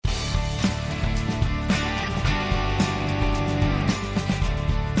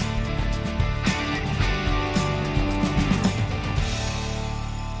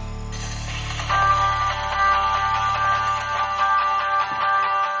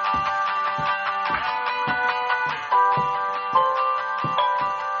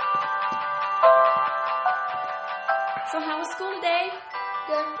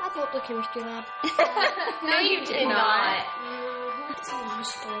chemistry lab. No, you did not. It's a long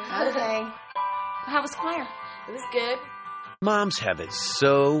story. Okay. How was choir? It was good. Moms have it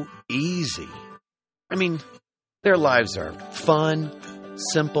so easy. I mean, their lives are fun,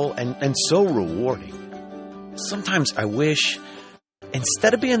 simple, and so rewarding. Sometimes I wish,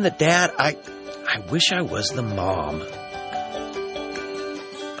 instead of being the dad, I wish I was the mom.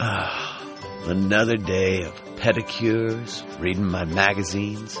 Another day of pedicures, reading my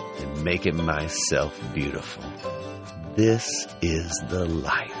magazines, and making myself beautiful. This is the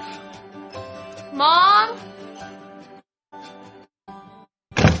life. Mom?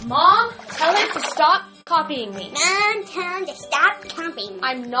 Mom, tell him to stop copying me. Mom, tell him to stop copying.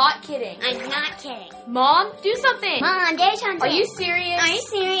 I'm not kidding. I'm not kidding. Mom, do something. Mom, do something. Are you serious? Are you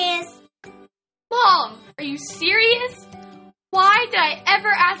serious? Mom, are you serious? Why did I ever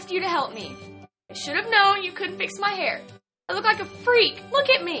ask you to help me? I should have known you couldn't fix my hair. I look like a freak. Look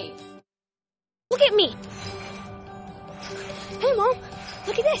at me. Look at me. Hey, Mom.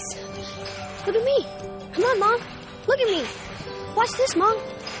 Look at this. Look at me. Come on, Mom. Look at me. Watch this, Mom.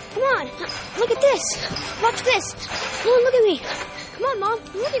 Come on. Look at this. Watch this. Come on, look at me. Come on, Mom.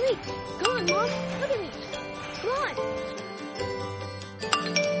 Look at me. Come on, Mom. Look at me. Come on.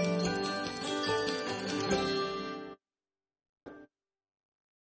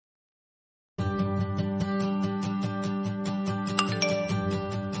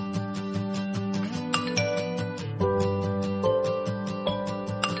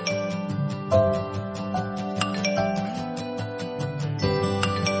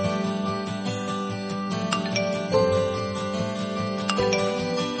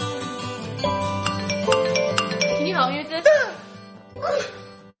 Can you help me with this?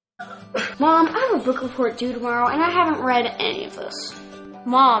 Mom, I have a book report due tomorrow, and I haven't read any of this.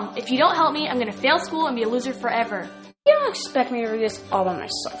 Mom, if you don't help me, I'm going to fail school and be a loser forever. You don't expect me to read this all by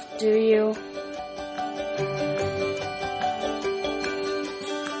myself, do you?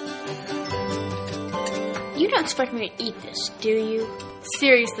 You don't expect me to eat this, do you?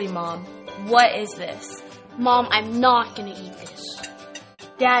 Seriously, Mom, what is this? Mom, I'm not gonna eat this.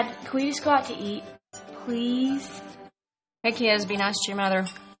 Dad, can we just go out to eat? Please? Hey, kids, be nice to your mother.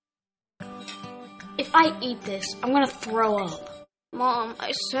 If I eat this, I'm gonna throw up. Mom,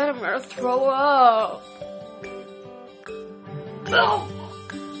 I said I'm gonna throw up.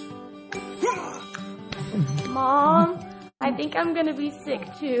 Mom, I think I'm going to be sick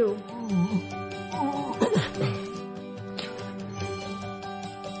too.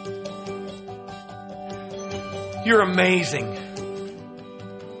 You're amazing.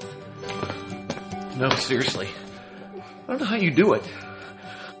 No, seriously. I don't know how you do it.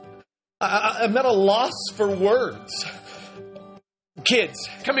 I'm at a loss for words. Kids,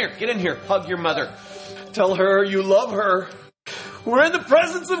 come here. Get in here. Hug your mother. Tell her you love her. We're in the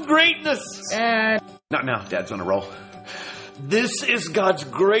presence of greatness. Not now. Dad's on a roll. This is God's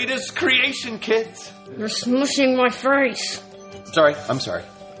greatest creation, kids. You're smushing my face. Sorry. I'm sorry.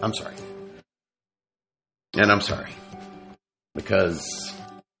 And I'm sorry. Because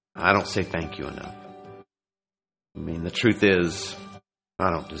I don't say thank you enough. I mean, the truth is, I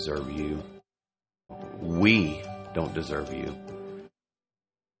don't deserve you. We don't deserve you.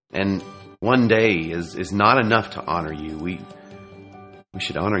 And one day is not enough to honor you. We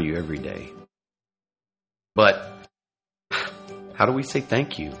should honor you every day. But how do we say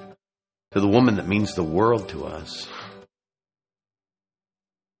thank you to the woman that means the world to us?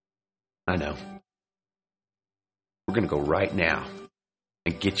 I know. We're going to go right now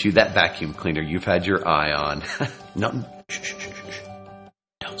and get you that vacuum cleaner you've had your eye on. Nothing. Shh.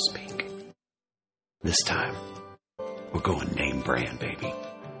 Don't speak. This time, we're going name brand, baby.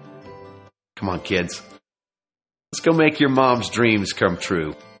 Come on, kids. Let's go make your mom's dreams come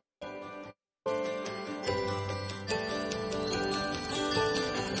true. All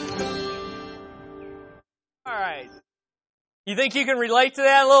right. You think you can relate to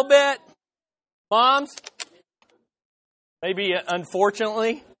that a little bit? Moms? Maybe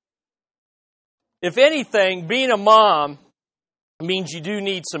unfortunately. If anything, being a mom means you do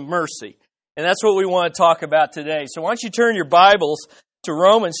need some mercy. And that's what we want to talk about today. So why don't you turn your Bibles to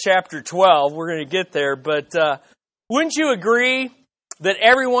Romans chapter 12. We're going to get there. But wouldn't you agree that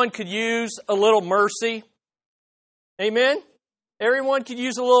everyone could use a little mercy? Amen? Everyone could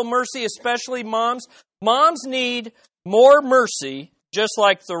use a little mercy, especially moms. Moms need more mercy just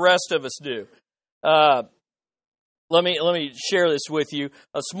like the rest of us do. Let me share this with you.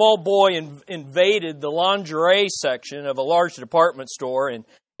 A small boy invaded the lingerie section of a large department store and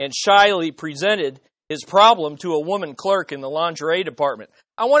shyly presented his problem to a woman clerk in the lingerie department.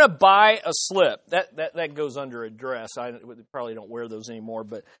 I want to buy a slip. That goes under a dress. I probably don't wear those anymore,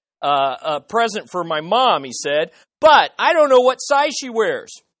 but a present for my mom, he said, but I don't know what size she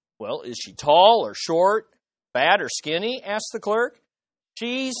wears. Well, is she tall or short, fat or skinny? Asked the clerk.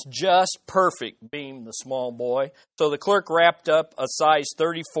 She's just perfect, beamed the small boy. So the clerk wrapped up a size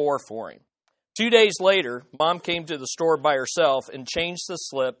 34 for him. 2 days later, Mom came to the store by herself and changed the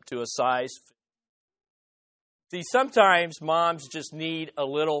slip to a size 50. See, sometimes moms just need a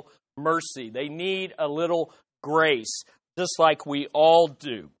little mercy. They need a little grace, just like we all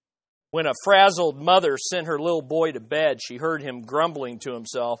do. When a frazzled mother sent her little boy to bed, she heard him grumbling to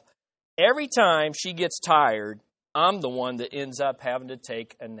himself, "Every time she gets tired, I'm the one that ends up having to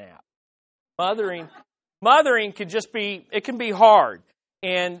take a nap." Mothering can just be, it can be hard.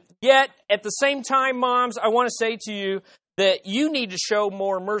 And yet, at the same time, moms, I want to say to you that you need to show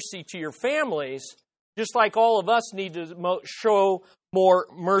more mercy to your families, just like all of us need to show more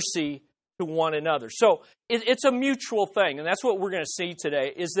mercy to one another. So it's a mutual thing, and that's what we're going to see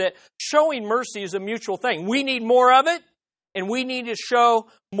today, is that showing mercy is a mutual thing. We need more of it, and we need to show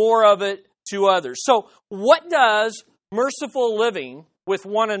more of it to others. So what does merciful living with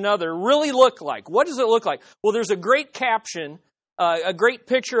one another really look like? What does it look like? Well, there's a great caption, a great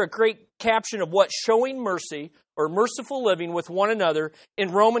picture, a great caption of what showing mercy or merciful living with one another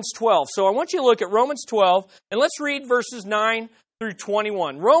in Romans 12. So I want you to look at Romans 12, and let's read verses 9 through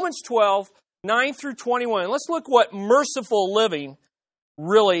 21. Romans 12, 9 through 21. And let's look what merciful living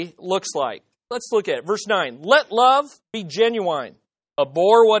really looks like. Let's look at it. Verse 9. Let love be genuine.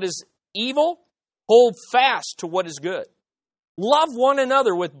 Abhor what is evil. Hold fast to what is good. Love one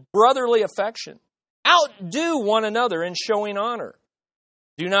another with brotherly affection. Outdo one another in showing honor.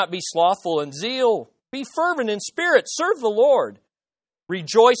 Do not be slothful in zeal. Be fervent in spirit. Serve the Lord.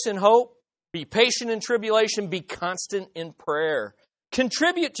 Rejoice in hope. Be patient in tribulation. Be constant in prayer.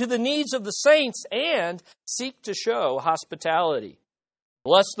 Contribute to the needs of the saints and seek to show hospitality.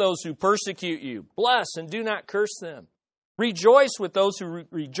 Bless those who persecute you. Bless and do not curse them. Rejoice with those who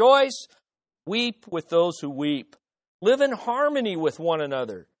rejoice. Weep with those who weep. Live in harmony with one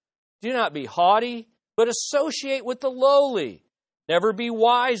another. Do not be haughty, but associate with the lowly. Never be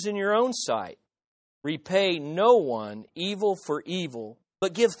wise in your own sight. Repay no one evil for evil,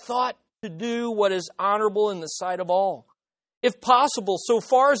 but give thought to do what is honorable in the sight of all. If possible, so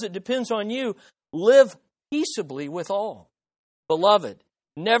far as it depends on you, live peaceably with all. Beloved,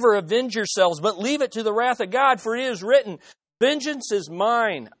 never avenge yourselves, but leave it to the wrath of God, for it is written, "Vengeance is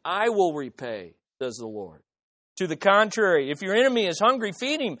mine, I will repay," says the Lord. To the contrary, if your enemy is hungry,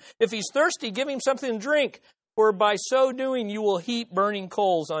 feed him. If he's thirsty, give him something to drink, for by so doing you will heap burning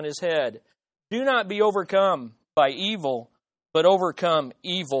coals on his head. Do not be overcome by evil, but overcome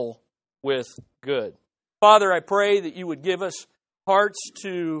evil with good. Father, I pray that you would give us hearts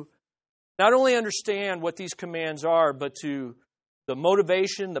to not only understand what these commands are, but to the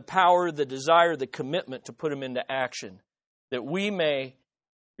motivation, the power, the desire, the commitment to put them into action, that we may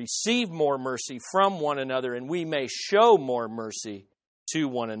receive more mercy from one another and we may show more mercy to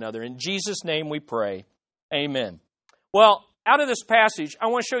one another. In Jesus' name we pray. Amen. Well, out of this passage, I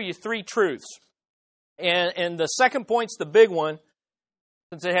want to show you three truths. And the second point's the big one,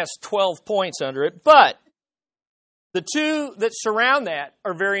 since it has 12 points under it. But the two that surround that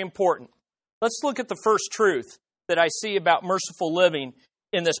are very important. Let's look at the first truth that I see about merciful living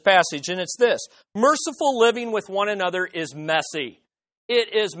in this passage, and it's this. Merciful living with one another is messy.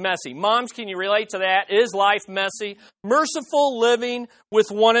 It is messy. Moms, can you relate to that? Is life messy? Merciful living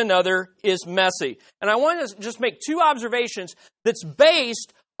with one another is messy. And I want to just make two observations that's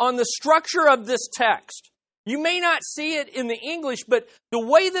based on the structure of this text. You may not see it in the English, but the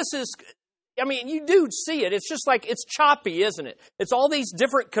way this is, I mean, you do see it. It's just like, it's choppy, isn't it? It's all these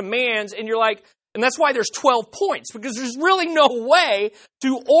different commands, and you're like, and that's why there's 12 points, because there's really no way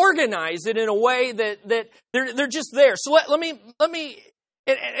to organize it in a way that they're just there. So let me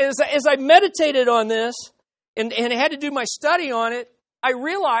as I meditated on this and had to do my study on it, I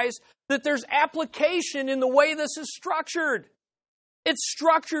realized that there's application in the way this is structured. It's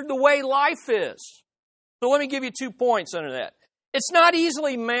structured the way life is. So let me give you 2 points under that. It's not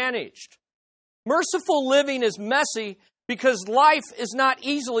easily managed. Merciful living is messy because life is not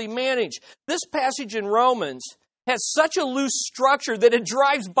easily managed. This passage in Romans has such a loose structure that it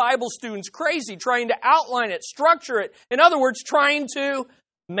drives Bible students crazy trying to outline it, structure it. In other words, trying to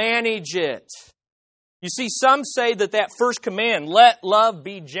manage it. You see, some say that first command, let love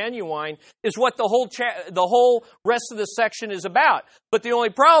be genuine, is what the whole rest of the section is about. But the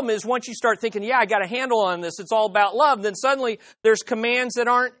only problem is once you start thinking, yeah, I got a handle on this, it's all about love, then suddenly there's commands that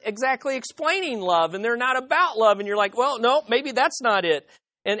aren't exactly explaining love, and they're not about love, and you're like, well, no, maybe that's not it.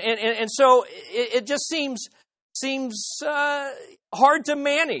 And so it just seems seems hard to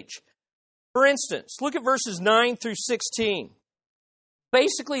manage. For instance, look at verses 9 through 16.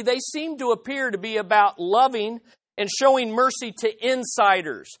 Basically, they seem to appear to be about loving and showing mercy to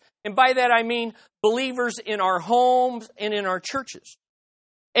insiders. And by that I mean believers in our homes and in our churches.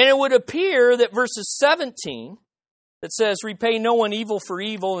 And it would appear that verses 17, that says, repay no one evil for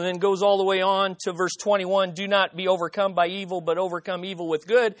evil, and then goes all the way on to verse 21, do not be overcome by evil, but overcome evil with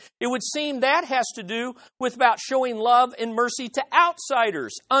good. It would seem that has to do with about showing love and mercy to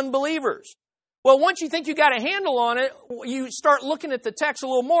outsiders, unbelievers. Well, once you think you got a handle on it, you start looking at the text a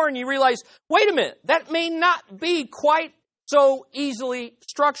little more and you realize, wait a minute, that may not be quite so easily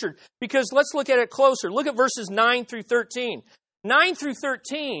structured. Because let's look at it closer. Look at verses 9 through 13. 9 through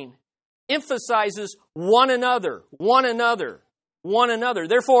 13 emphasizes one another, one another, one another.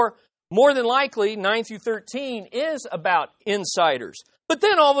 Therefore, more than likely, 9 through 13 is about insiders. But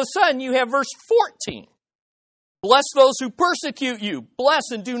then all of a sudden you have verse 14. Bless those who persecute you. Bless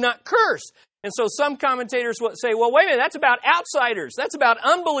and do not curse. And so some commentators will say, well, wait a minute, that's about outsiders. That's about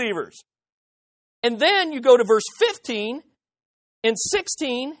unbelievers. And then you go to verse 15 and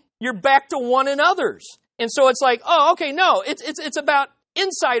 16, you're back to one another's. And so it's like, oh, okay, no, it's about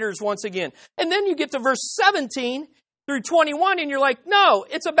insiders once again. And then you get to verse 17 through 21 and you're like, no,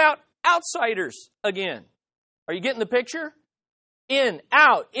 it's about outsiders again. Are you getting the picture? In,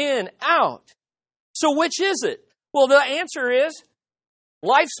 out, in, out. So which is it? Well, the answer is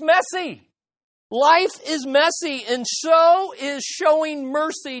life's messy. Life is messy, and so is showing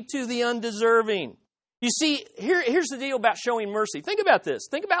mercy to the undeserving. You see, here's the deal about showing mercy. Think about this.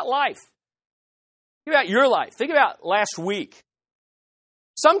 Think about life. Think about your life. Think about last week.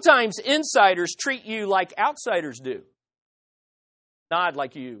 Sometimes insiders treat you like outsiders do. Nod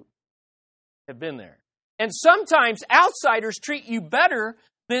like you have been there. And sometimes outsiders treat you better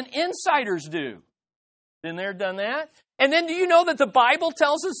than insiders do. Been there, done that? And then do you know that the Bible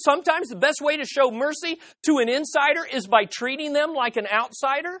tells us sometimes the best way to show mercy to an insider is by treating them like an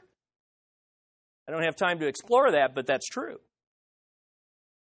outsider? I don't have time to explore that, but that's true.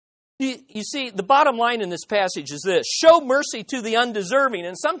 You see, the bottom line in this passage is this. Show mercy to the undeserving.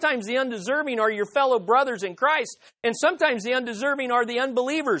 And sometimes the undeserving are your fellow brothers in Christ. And sometimes the undeserving are the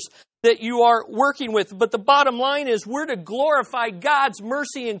unbelievers that you are working with. But the bottom line is we're to glorify God's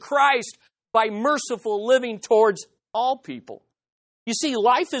mercy in Christ by merciful living towards all people. You see,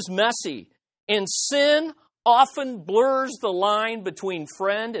 life is messy, and sin often blurs the line between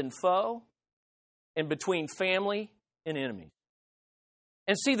friend and foe, and between family and enemy.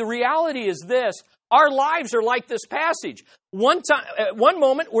 And see, the reality is this. Our lives are like this passage. One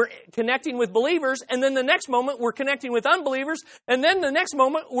moment we're connecting with believers, and then the next moment we're connecting with unbelievers, and then the next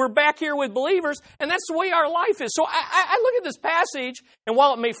moment we're back here with believers, and that's the way our life is. So I look at this passage, and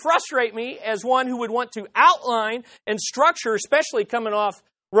while it may frustrate me as one who would want to outline and structure, especially coming off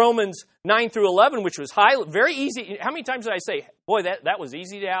Romans 9 through 11, which was very easy. How many times did I say, boy, that was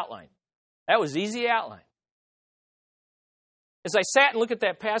easy to outline? That was easy to outline. As I sat and looked at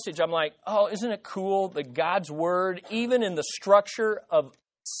that passage, I'm like, oh, isn't it cool that God's Word, even in the structure of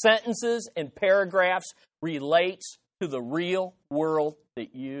sentences and paragraphs, relates to the real world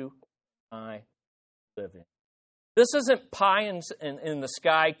that you and I live in. This isn't pie in the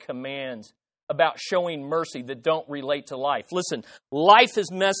sky commands about showing mercy that don't relate to life. Listen, life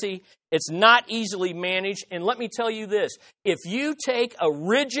is messy. It's not easily managed. And let me tell you this. If you take a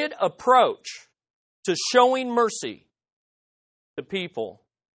rigid approach to showing mercy to people,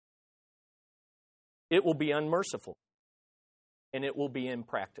 it will be unmerciful and it will be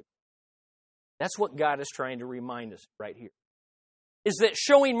impractical. That's what God is trying to remind us right here. Is that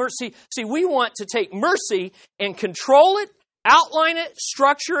showing mercy, see, we want to take mercy and control it, outline it,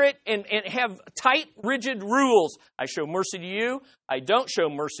 structure it, and have tight, rigid rules. I show mercy to you, I don't show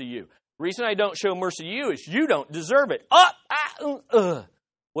mercy to you. The reason I don't show mercy to you is you don't deserve it.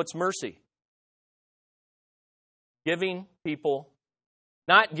 What's mercy? Giving people,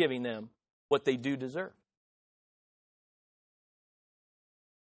 not giving them what they do deserve.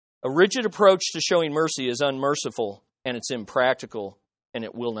 A rigid approach to showing mercy is unmerciful, and it's impractical, and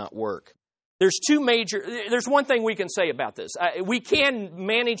it will not work. There's one thing we can say about this. We can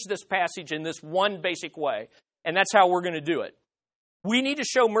manage this passage in this one basic way, and that's how we're going to do it. We need to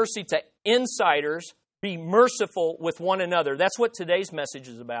show mercy to insiders, be merciful with one another. That's what today's message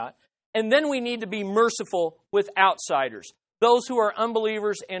is about. And then we need to be merciful with outsiders, those who are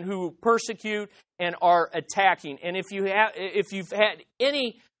unbelievers and who persecute and are attacking. And if you've had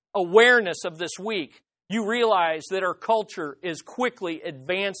any awareness of this week, you realize that our culture is quickly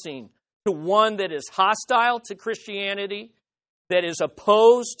advancing to one that is hostile to Christianity, that is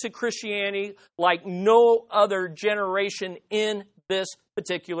opposed to Christianity like no other generation in this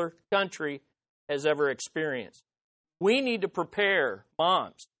particular country has ever experienced. We need to prepare,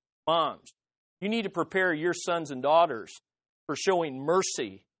 moms, you need to prepare your sons and daughters for showing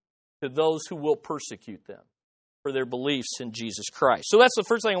mercy to those who will persecute them for their beliefs in Jesus Christ. So that's the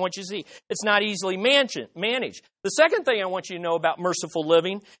first thing I want you to see. It's not easily managed. The second thing I want you to know about merciful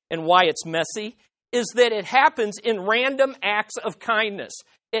living and why it's messy is that it happens in random acts of kindness.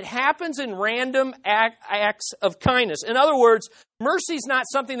 It happens in random acts of kindness. In other words, mercy is not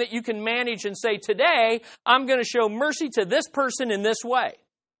something that you can manage and say, today I'm going to show mercy to this person in this way.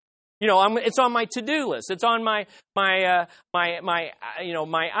 You know, it's on my to-do list. It's on my iPad,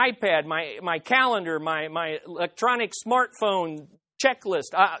 my calendar, my electronic smartphone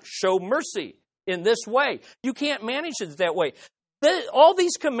checklist. Show mercy in this way. You can't manage it that way. All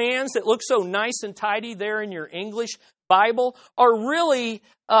these commands that look so nice and tidy there in your English Bible are really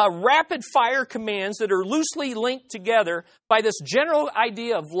rapid-fire commands that are loosely linked together by this general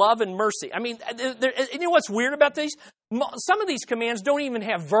idea of love and mercy. I mean, you know what's weird about these? Some of these commands don't even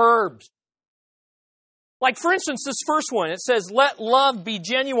have verbs. Like, for instance, this first one, it says, let love be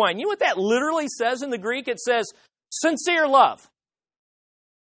genuine. You know what that literally says in the Greek? It says, sincere love.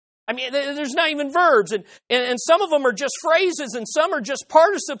 I mean, there's not even verbs, and some of them are just phrases, and some are just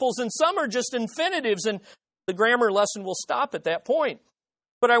participles, and some are just infinitives, and the grammar lesson will stop at that point.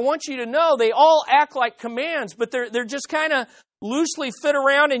 But I want you to know they all act like commands, but they're just kind of loosely fit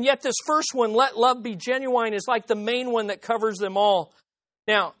around, and yet this first one, let love be genuine, is like the main one that covers them all.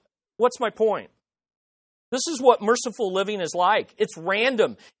 Now, what's my point? This is what merciful living is like. It's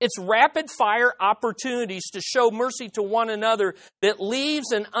random. It's rapid-fire opportunities to show mercy to one another that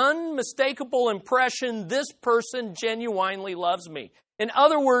leaves an unmistakable impression, this person genuinely loves me. In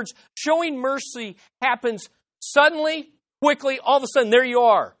other words, showing mercy happens suddenly, quickly, all of a sudden, there you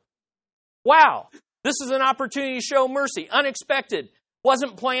are. Wow, this is an opportunity to show mercy. Unexpected.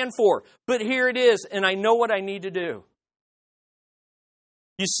 Wasn't planned for. But here it is, and I know what I need to do.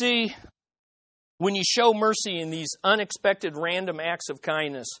 You see, when you show mercy in these unexpected random acts of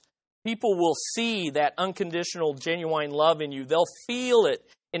kindness, people will see that unconditional, genuine love in you. They'll feel it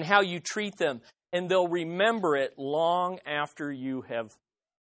in how you treat them, and they'll remember it long after you have.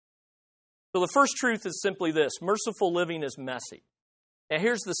 So the first truth is simply this: merciful living is messy. Now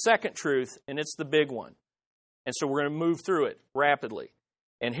here's the second truth, and it's the big one. And so we're going to move through it rapidly.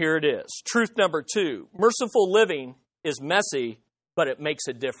 And here it is. Truth number 2. Merciful living is messy, but it makes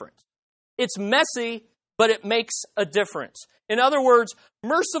a difference. It's messy, but it makes a difference. In other words,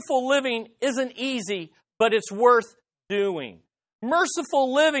 merciful living isn't easy, but it's worth doing.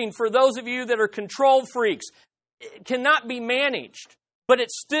 Merciful living, for those of you that are control freaks, cannot be managed, but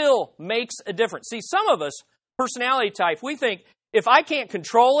it still makes a difference. See, some of us, personality type, we think, if I can't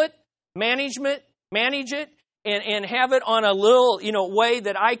control it, manage it, and have it on a little, way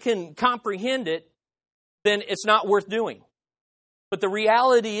that I can comprehend it, then it's not worth doing. But the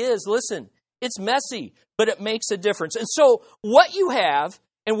reality is, listen, it's messy, but it makes a difference. And so what you have,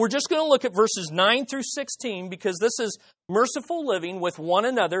 and we're just going to look at verses 9 through 16, because this is merciful living with one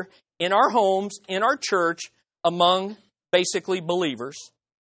another in our homes, in our church, among basically believers.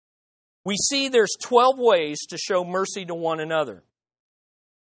 We see there's 12 ways to show mercy to one another.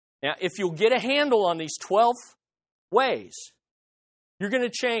 Now, if you'll get a handle on these 12 ways, you're going to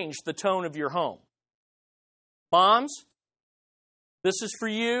change the tone of your home. Moms, this is for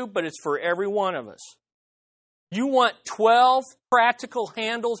you, but it's for every one of us. You want 12 practical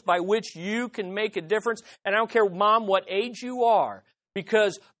handles by which you can make a difference. And I don't care, Mom, what age you are,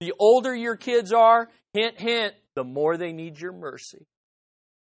 because the older your kids are, hint, hint, the more they need your mercy.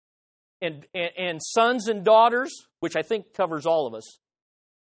 And sons and daughters, which I think covers all of us.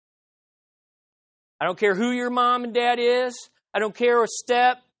 I don't care who your mom and dad is. I don't care if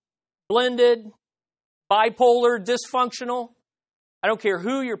step, blended, bipolar, dysfunctional. I don't care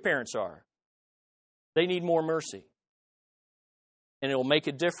who your parents are. They need more mercy. And it will make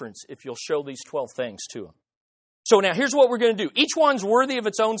a difference if you'll show these 12 things to them. So now here's what we're going to do. Each one's worthy of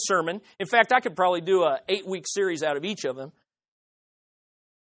its own sermon. In fact, I could probably do an 8-week series out of each of them.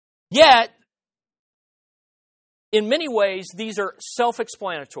 Yet, in many ways, these are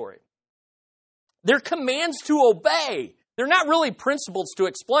self-explanatory. They're commands to obey. They're not really principles to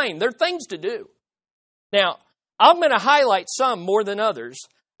explain. They're things to do. Now, I'm going to highlight some more than others.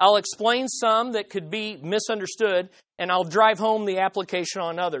 I'll explain some that could be misunderstood, and I'll drive home the application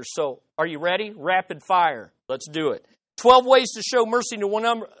on others. So, are you ready? Rapid fire. Let's do it. 12 ways to show mercy to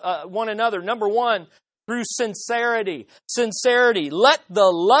one another. Number 1, through sincerity. Sincerity. Let the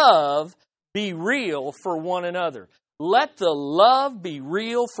love be real for one another. Let the love be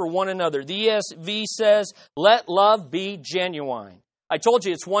real for one another. The ESV says, let love be genuine. I told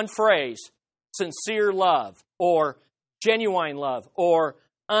you it's one phrase, sincere love, or genuine love, or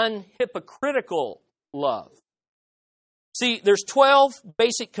unhypocritical love. See, there's 12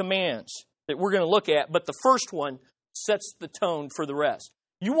 basic commands that we're going to look at, but the first one sets the tone for the rest.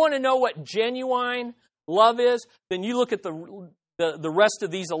 You want to know what genuine love is? Then you look at the rest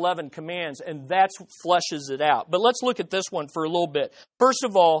of these 11 commands, and that fleshes it out. But let's look at this one for a little bit. First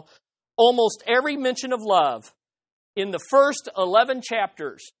of all, almost every mention of love in the first 11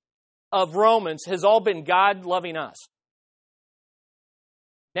 chapters of Romans has all been God loving us.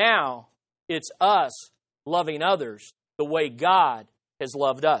 Now, it's us loving others the way God has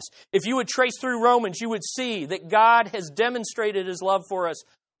loved us. If you would trace through Romans, you would see that God has demonstrated His love for us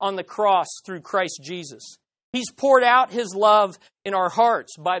on the cross through Christ Jesus. He's poured out His love in our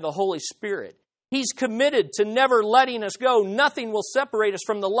hearts by the Holy Spirit. He's committed to never letting us go. Nothing will separate us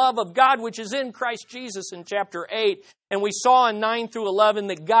from the love of God, which is in Christ Jesus in chapter 8. And we saw in 9 through 11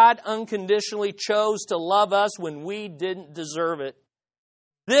 that God unconditionally chose to love us when we didn't deserve it.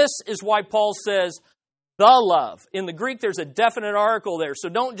 This is why Paul says, the love. In the Greek, there's a definite article there. So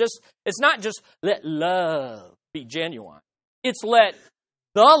it's not just let love be genuine. It's let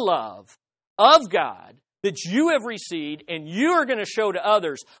the love of God that you have received and you are going to show to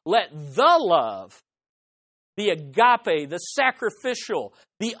others, let the love, the agape, the sacrificial,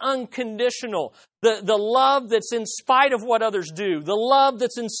 the unconditional, the love that's in spite of what others do, the love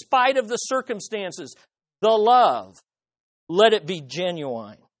that's in spite of the circumstances, the love, let it be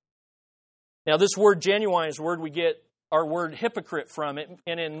genuine. Now, this word genuine is a word we get our word hypocrite from it.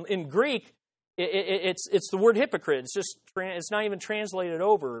 And in Greek, it's the word hypocrite. It's not even translated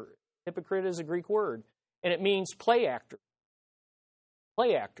over. Hypocrite is a Greek word. And it means play actor.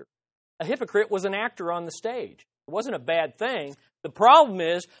 Play actor. A hypocrite was an actor on the stage. It wasn't a bad thing. The problem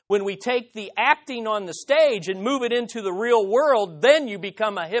is when we take the acting on the stage and move it into the real world, then you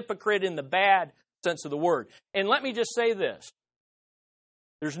become a hypocrite in the bad sense of the word. And let me just say this.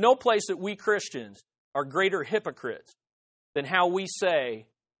 There's no place that we Christians are greater hypocrites than how we say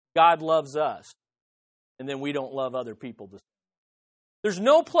God loves us and then we don't love other people. There's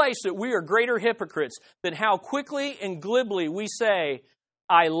no place that we are greater hypocrites than how quickly and glibly we say,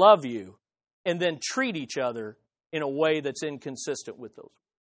 I love you, and then treat each other in a way that's inconsistent with those.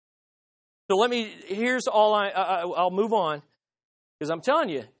 So here's all I'll move on, because I'm telling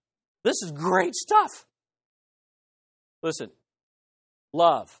you, this is great stuff. Listen,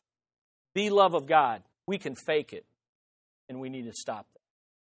 love, the love of God, we can fake it, and we need to stop that.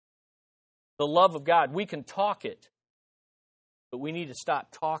 The love of God, we can talk it, but we need to stop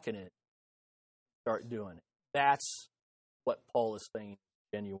talking it, start doing it. That's what Paul is saying,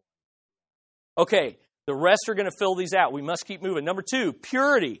 genuine. Okay, the rest are going to fill these out. We must keep moving. Number 2,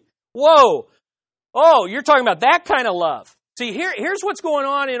 purity. Whoa! Oh, you're talking about that kind of love. See, here's what's going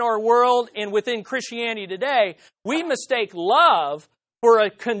on in our world and within Christianity today. We mistake love for a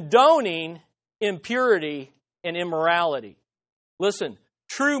condoning impurity and immorality. Listen,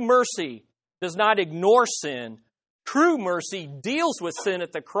 true mercy does not ignore sin. True mercy deals with sin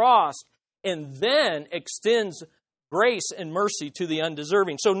at the cross and then extends grace and mercy to the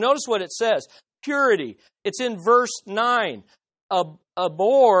undeserving. So notice what it says. Purity. It's in verse 9.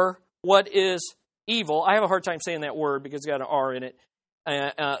 Abhor what is evil. I have a hard time saying that word because it's got an R in it.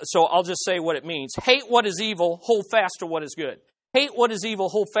 So I'll just say what it means. Hate what is evil, hold fast to what is good. Hate what is evil,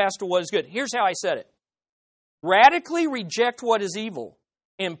 hold fast to what is good. Here's how I said it. Radically reject what is evil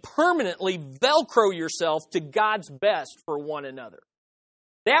and permanently Velcro yourself to God's best for one another.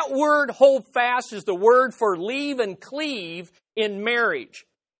 That word, hold fast, is the word for leave and cleave in marriage.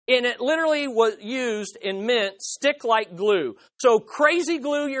 And it literally was used and meant stick like glue. So crazy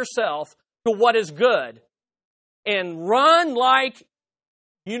glue yourself to what is good and run like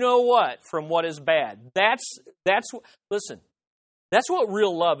you know what from what is bad. Listen, that's what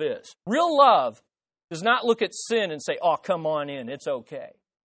real love is. Real love does not look at sin and say, oh, come on in, it's okay.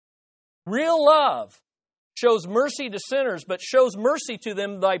 Real love shows mercy to sinners, but shows mercy to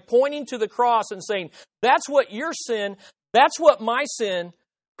them by pointing to the cross and saying, that's what your sin, that's what my sin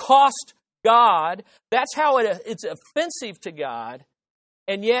cost God. That's how it's offensive to God.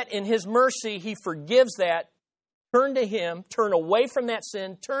 And yet in His mercy, He forgives that. Turn to Him, turn away from that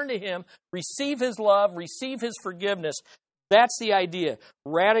sin, turn to Him, receive His love, receive His forgiveness. That's the idea.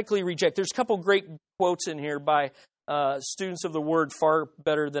 Radically reject. There's a couple great quotes in here by students of the Word far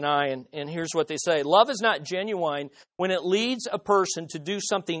better than I, and here's what they say. Love is not genuine when it leads a person to do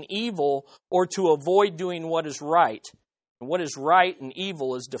something evil or to avoid doing what is right. And what is right and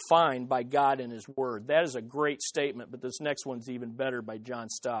evil is defined by God and His Word. That is a great statement, but this next one's even better by John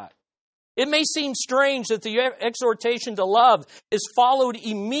Stott. It may seem strange that the exhortation to love is followed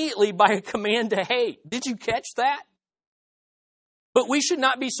immediately by a command to hate. Did you catch that? But we should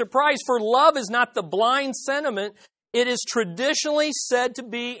not be surprised, for love is not the blind sentiment. It is traditionally said to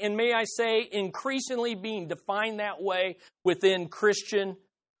be, and may I say, increasingly being defined that way within Christian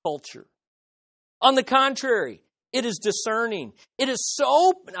culture. On the contrary, it is discerning. It is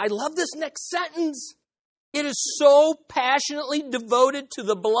so, I love this next sentence, it is so passionately devoted to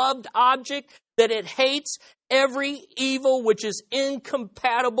the beloved object that it hates every evil which is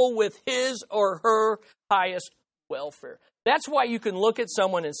incompatible with his or her highest welfare. That's why you can look at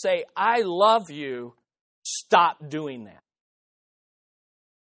someone and say, I love you. Stop doing that.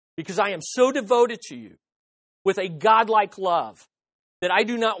 Because I am so devoted to you with a godlike love that I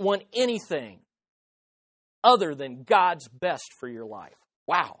do not want anything other than God's best for your life.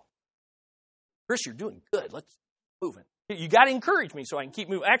 Wow. Chris, you're doing good. Let's move it. You got to encourage me so I can keep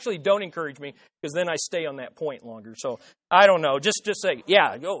moving. Actually, don't encourage me because then I stay on that point longer. So, I don't know. Just say,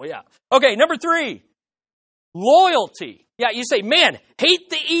 yeah, go, yeah. Okay, number 3. Loyalty. Yeah, you say, man, hate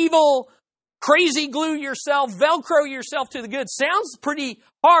the evil, crazy glue yourself, Velcro yourself to the good. Sounds pretty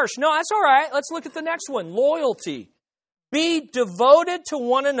harsh. No, that's all right. Let's look at the next one. Loyalty. Be devoted to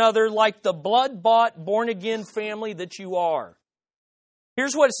one another like the blood-bought, born-again family that you are.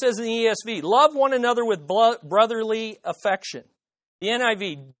 Here's what it says in the ESV. Love one another with brotherly affection. The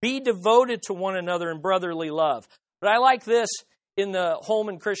NIV, be devoted to one another in brotherly love. But I like this in the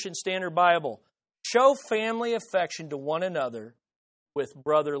Holman Christian Standard Bible. Show family affection to one another with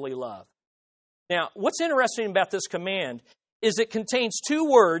brotherly love. Now, what's interesting about this command is it contains 2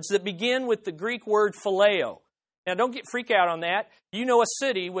 words that begin with the Greek word phileo. Now, don't freak out on that. You know a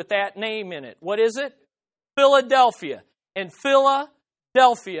city with that name in it. What is it? Philadelphia. And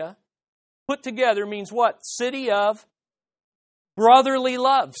Philadelphia, put together, means what? City of brotherly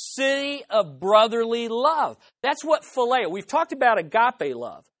love. City of brotherly love. That's what phileo. We've talked about agape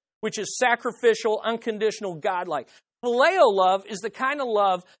love, which is sacrificial, unconditional, godlike. Phileo love is the kind of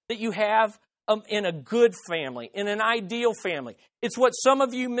love that you have in a good family, in an ideal family. It's what some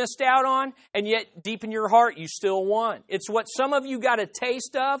of you missed out on, and yet deep in your heart you still want. It's what some of you got a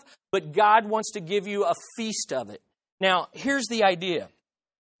taste of, but God wants to give you a feast of it. Now, here's the idea.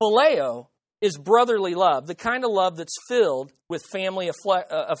 Phileo is brotherly love, the kind of love that's filled with family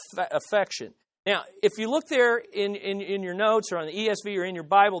affection. Now, if you look there in your notes or on the ESV or in your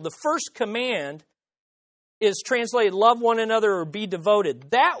Bible, the first command is translated love one another or be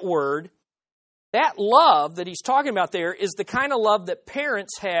devoted. That word, that love that he's talking about there is the kind of love that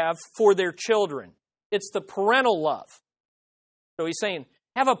parents have for their children. It's the parental love. So he's saying,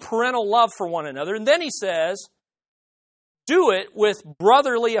 have a parental love for one another. And then he says, do it with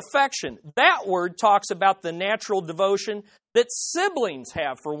brotherly affection. That word talks about the natural devotion that siblings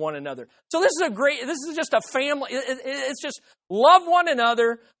have for one another. So this is just a family. It's just love one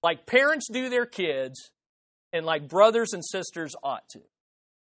another like parents do their kids and like brothers and sisters ought to.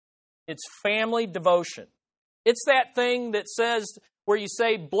 It's family devotion. It's that thing that says, where you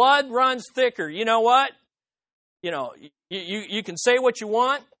say, blood runs thicker. You know what? You know, you can say what you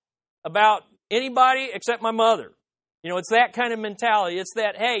want about anybody except my mother. You know, it's that kind of mentality. It's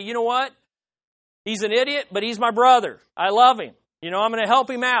that, hey, you know what? He's an idiot, but he's my brother. I love him. You know, I'm going to help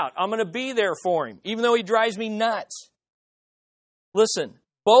him out. I'm going to be there for him, even though he drives me nuts. Listen,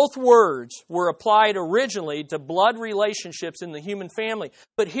 both words were applied originally to blood relationships in the human family.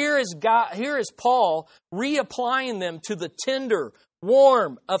 But here is Paul reapplying them to the tender,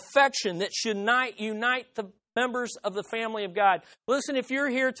 warm affection that should unite the members of the family of God. Listen, if you're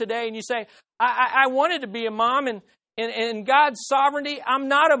here today and you say, I wanted to be a mom and in God's sovereignty, I'm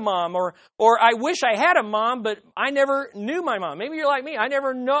not a mom, or I wish I had a mom, but I never knew my mom. Maybe you're like me. I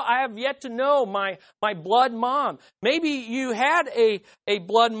have yet to know my blood mom. Maybe you had a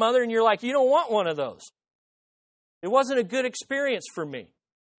blood mother and you're like, you don't want one of those. It wasn't a good experience for me.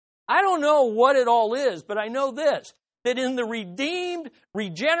 I don't know what it all is, but I know this, that in the redeemed,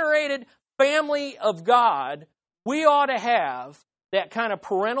 regenerated family of God, we ought to have that kind of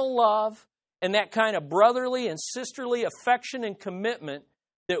parental love and that kind of brotherly and sisterly affection and commitment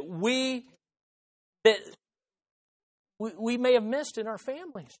that we may have missed in our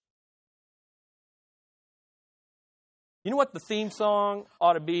families. You know what the theme song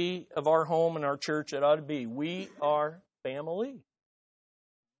ought to be of our home and our church? It ought to be, we are family.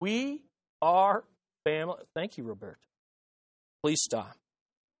 We are family. Thank you, Roberta. Please stop.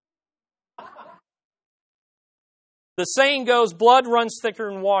 The saying goes, blood runs thicker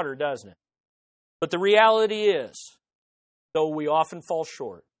than water, doesn't it? But the reality is, though we often fall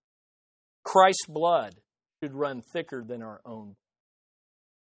short. Christ's blood should run thicker than our own.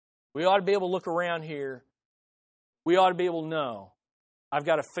 We ought to be able to look around here. We ought to be able to know, I've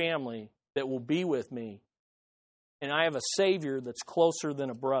got a family that will be with me, and I have a Savior that's closer than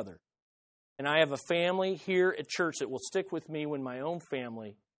a brother. And I have a family here at church that will stick with me when my own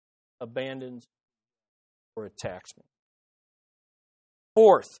family abandons or attacks me.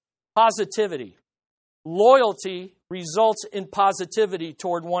 Fourth, positivity. Loyalty results in positivity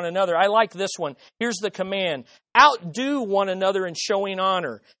toward one another. I like this one. Here's the command. Outdo one another in showing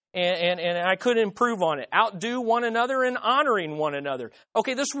honor. And I could improve on it. Outdo one another in honoring one another.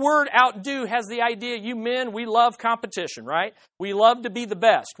 Okay, this word outdo has the idea, you men, we love competition, right? We love to be the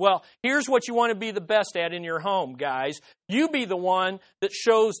best. Well, here's what you want to be the best at in your home, guys. You be the one that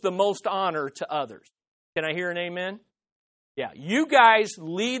shows the most honor to others. Can I hear an amen? Yeah, you guys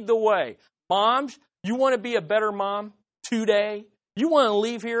lead the way. Moms, you want to be a better mom today? You want to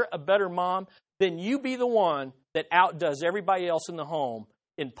leave here a better mom? Then you be the one that outdoes everybody else in the home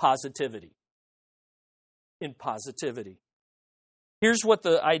in positivity. In positivity. Here's what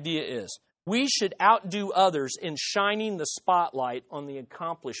the idea is. We should outdo others in shining the spotlight on the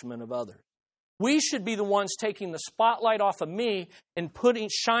accomplishment of others. We should be the ones taking the spotlight off of me and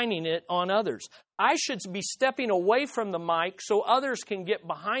shining it on others. I should be stepping away from the mic so others can get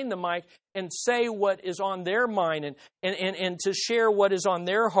behind the mic and say what is on their mind and to share what is on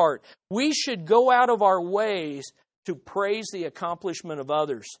their heart. We should go out of our ways to praise the accomplishment of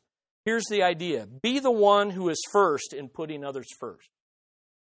others. Here's the idea. Be the one who is first in putting others first.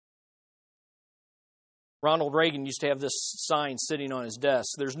 Ronald Reagan used to have this sign sitting on his desk.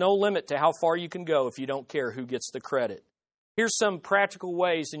 There's no limit to how far you can go if you don't care who gets the credit. Here's some practical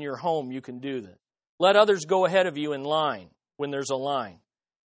ways in your home you can do this. Let others go ahead of you in line when there's a line.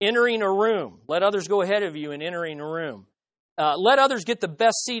 Entering a room. Let others go ahead of you in entering a room. Let others get the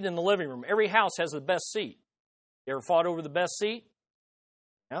best seat in the living room. Every house has the best seat. You ever fought over the best seat?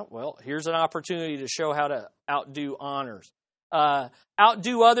 Yeah, well, here's an opportunity to show how to outdo honors.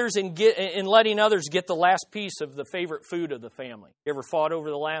 Outdo others in letting others get the last piece of the favorite food of the family. You ever fought over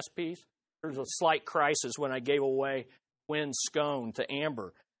the last piece? There was a slight crisis when I gave away Wynn's scone to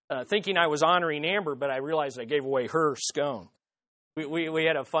Amber, thinking I was honoring Amber, but I realized I gave away her scone. We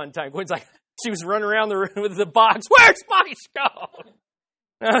had a fun time. Wynn's like, she was running around the room with the box. Where's my scone?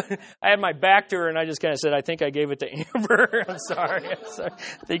 I had my back to her, and I just kind of said, I think I gave it to Amber. I'm sorry.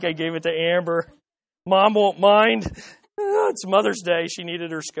 I think I gave it to Amber. Mom won't mind. It's Mother's Day. She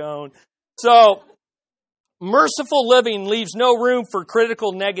needed her scone. So, merciful living leaves no room for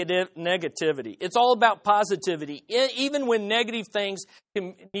critical negativity. It's all about positivity, even when negative things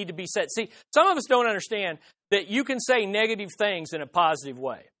need to be said. See, some of us don't understand that you can say negative things in a positive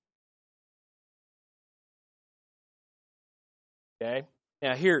way. Okay?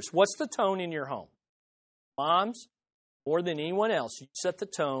 Now, what's the tone in your home? Moms, more than anyone else, you set the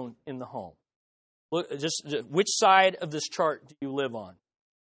tone in the home. Look, just which side of this chart do you live on?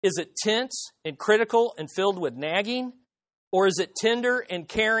 Is it tense and critical and filled with nagging? Or is it tender and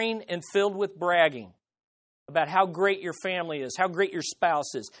caring and filled with bragging about how great your family is, how great your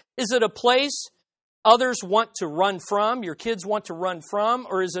spouse is? Is it a place others want to run from, your kids want to run from,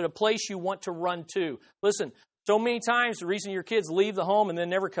 or is it a place you want to run to? Listen, so many times the reason your kids leave the home and then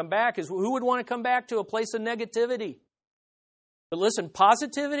never come back is who would want to come back to a place of negativity? But listen,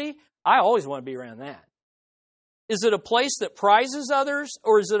 positivity, I always want to be around that. Is it a place that prizes others,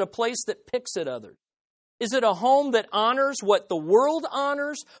 or is it a place that picks at others? Is it a home that honors what the world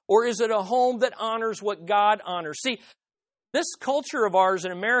honors, or is it a home that honors what God honors? See, this culture of ours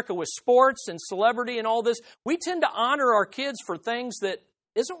in America with sports and celebrity and all this, we tend to honor our kids for things that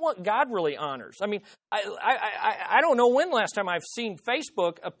isn't what God really honors. I mean, I don't know when last time I've seen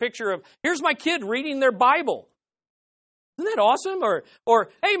Facebook a picture of, here's my kid reading their Bible. Isn't that awesome? Or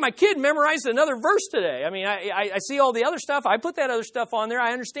hey, my kid memorized another verse today. I mean, I see all the other stuff. I put that other stuff on there.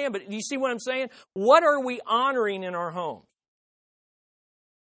 I understand. But do you see what I'm saying? What are we honoring in our homes?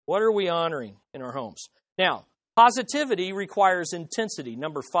 What are we honoring in our homes? Now, positivity requires intensity.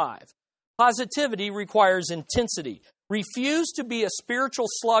 Number 5. Positivity requires intensity. Refuse to be a spiritual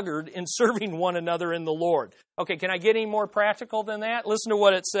sluggard in serving one another in the Lord. Okay, can I get any more practical than that? Listen to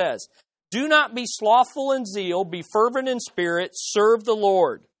what it says. Do not be slothful in zeal, be fervent in spirit, serve the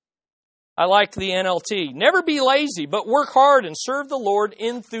Lord. I like the NLT. Never be lazy, but work hard and serve the Lord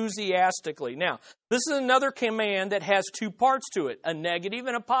enthusiastically. Now, this is another command that has 2 parts to it, a negative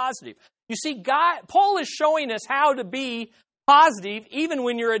and a positive. You see, Paul is showing us how to be positive even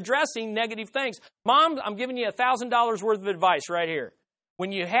when you're addressing negative things. Mom, I'm giving you $1,000 worth of advice right here.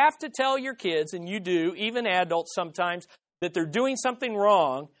 When you have to tell your kids, and you do, even adults sometimes, that they're doing something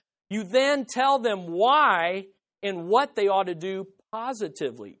wrong, you then tell them why and what they ought to do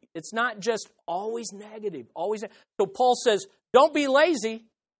positively. It's not just always negative, always. So Paul says, don't be lazy,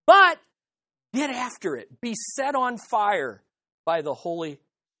 but get after it. Be set on fire by the Holy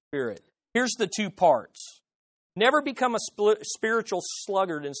Spirit. Here's the two parts. Never become a spiritual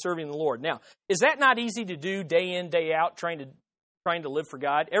sluggard in serving the Lord. Now, is that not easy to do day in, day out, trying to live for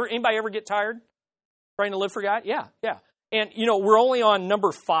God? Anybody ever get tired trying to live for God? Yeah. And, we're only on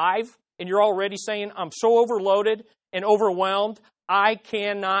number 5, and you're already saying, I'm so overloaded and overwhelmed, I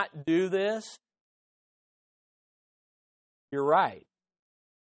cannot do this. You're right.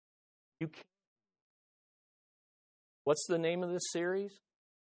 You can't. What's the name of this series?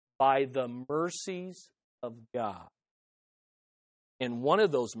 By the mercies of God. And one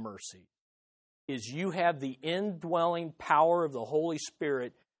of those mercies is you have the indwelling power of the Holy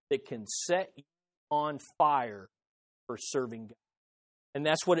Spirit that can set you on fire for serving God. And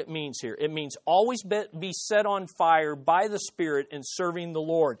that's what it means here. It means always be set on fire by the Spirit in serving the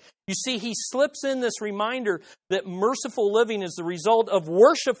Lord. You see, he slips in this reminder that merciful living is the result of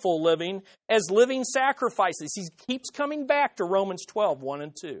worshipful living as living sacrifices. He keeps coming back to Romans 12, 1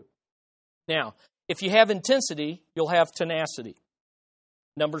 and 2. Now, if you have intensity, you'll have tenacity.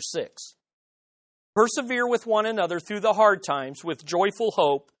 Number 6, persevere with one another through the hard times with joyful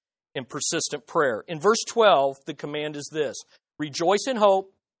hope and persistent prayer. In verse 12, the command is this: rejoice in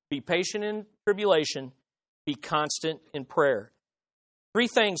hope, be patient in tribulation, be constant in prayer. 3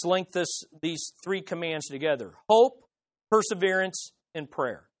 things link these 3 commands together: hope, perseverance, and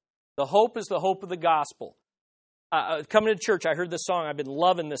prayer. The hope is the hope of the gospel. Coming to church, I heard this song. I've been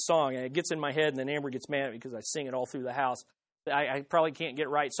loving this song, and it gets in my head, and then Amber gets mad at me because I sing it all through the house. I probably can't get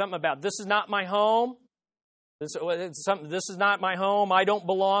right. Something about, this is not my home. This is not my home. I don't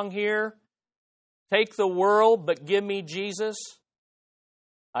belong here. Take the world, but give me Jesus.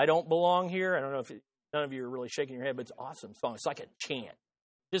 I don't belong here. I don't know if none of you are really shaking your head, but it's an awesome song. It's like a chant.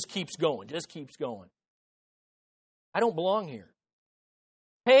 Just keeps going. Just keeps going. I don't belong here.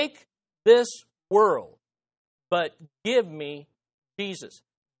 Take this world, but give me Jesus.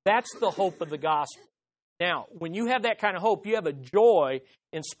 That's the hope of the gospel. Now, when you have that kind of hope, you have a joy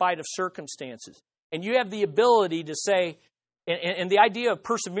in spite of circumstances. And you have the ability to say, and the idea of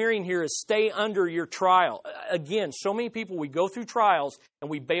persevering here is stay under your trial. Again, so many people, we go through trials and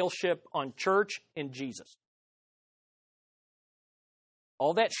we bail ship on church and Jesus.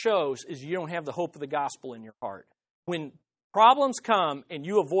 All that shows is you don't have the hope of the gospel in your heart. When problems come and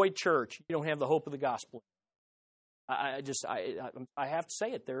you avoid church, you don't have the hope of the gospel. I have to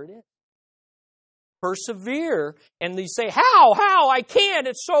say it. There it is. Persevere. And they say, how? I can't.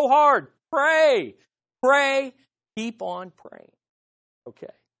 It's so hard. Pray. Keep on praying.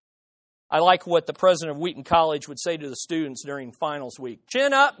 Okay. I like what the president of Wheaton College would say to the students during finals week.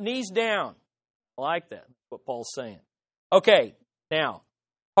 Chin up, knees down. I like that. That's what Paul's saying. Okay. Now,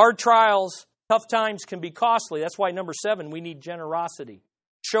 hard trials, tough times can be costly. That's why number 7, we need generosity.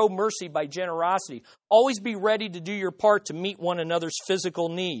 Show mercy by generosity. Always be ready to do your part to meet one another's physical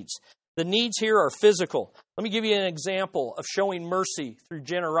needs. The needs here are physical. Let me give you an example of showing mercy through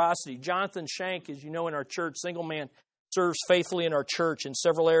generosity. Jonathan Shank, as you know, in our church, single man, serves faithfully in our church in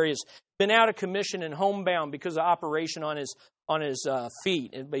several areas. Been out of commission and homebound because of operation on his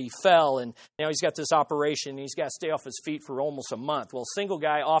feet. But he fell, and now he's got this operation, and he's got to stay off his feet for almost a month. Well, single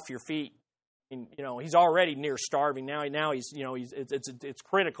guy off your feet, he's already near starving. Now he's it's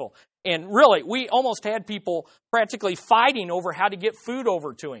critical. And really, we almost had people practically fighting over how to get food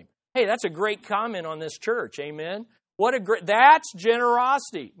over to him. Hey, that's a great comment on this church. Amen. That's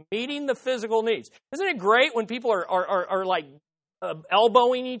generosity, meeting the physical needs. Isn't it great when people are like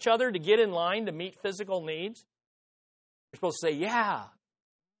elbowing each other to get in line to meet physical needs? You're supposed to say, yeah.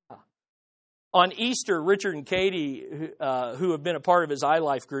 On Easter, Richard and Katie, who have been a part of his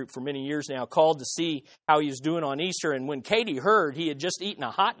iLife group for many years now, called to see how he was doing on Easter. And when Katie heard he had just eaten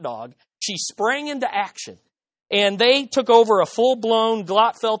a hot dog, she sprang into action. And they took over a full-blown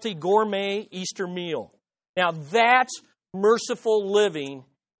Glotfelty gourmet Easter meal. Now, that's merciful living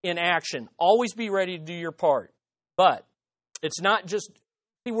in action. Always be ready to do your part. But it's not just,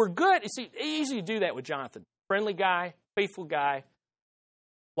 we're good. It's easy to do that with Jonathan. Friendly guy, faithful guy,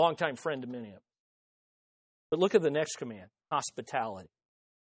 longtime friend to many of us. But look at the next command, hospitality.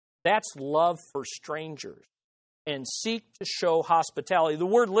 That's love for strangers. And seek to show hospitality. The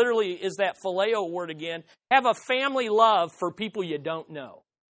word literally is that phileo word again. Have a family love for people you don't know.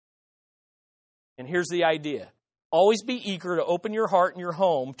 And here's the idea. Always be eager to open your heart and your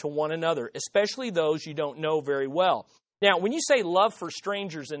home to one another, especially those you don't know very well. Now, when you say love for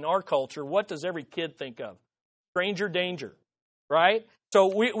strangers in our culture, what does every kid think of? Stranger danger, right?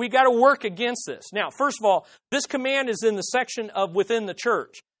 So we got to work against this. Now, first of all, this command is in the section of within the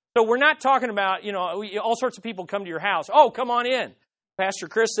church. So we're not talking about, all sorts of people come to your house. Oh, come on in. Pastor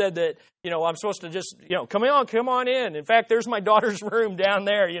Chris said that, I'm supposed to just, come on in. In fact, there's my daughter's room down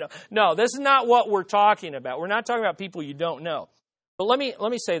there. No, this is not what we're talking about. We're not talking about people you don't know. But let me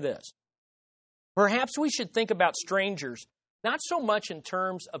say this. Perhaps we should think about strangers, not so much in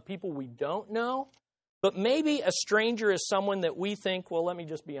terms of people we don't know, but maybe a stranger is someone that we think, well, let me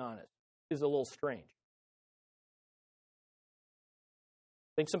just be honest, is a little strange.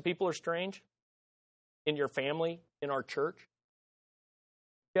 Think some people are strange in your family, in our church?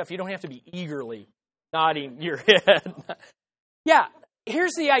 Jeff, you don't have to be eagerly nodding your head. Yeah,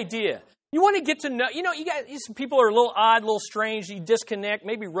 here's the idea. You want to get to know, some people are a little odd, a little strange, you disconnect,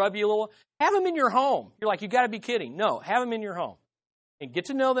 maybe rub you a little. Have them in your home. You're like, you got to be kidding. No, have them in your home and get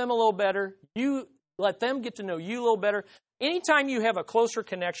to know them a little better. You let them get to know you a little better. Anytime you have a closer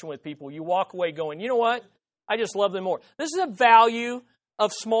connection with people, you walk away going, you know what? I just love them more. This is a value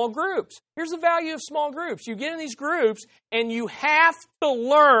of small groups. Here's the value of small groups. You get in these groups and you have to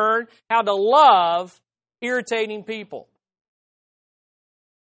learn how to love irritating people.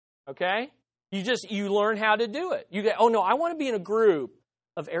 Okay? You learn how to do it. You get, oh no, I want to be in a group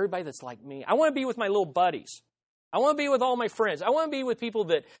of everybody that's like me. I want to be with my little buddies. I want to be with all my friends. I want to be with people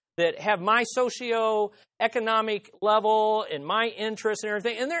that have my socioeconomic level and my interests and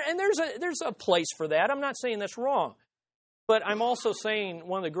everything. And there's a place for that. I'm not saying that's wrong. But I'm also saying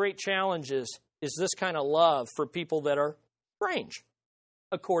one of the great challenges is this kind of love for people that are strange,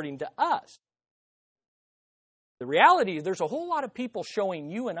 according to us. The reality is there's a whole lot of people showing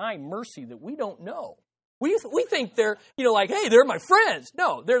you and I mercy that we don't know. We think they're, like, hey, they're my friends.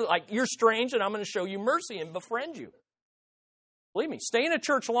 No, they're like, you're strange and I'm going to show you mercy and befriend you. Believe me, stay in a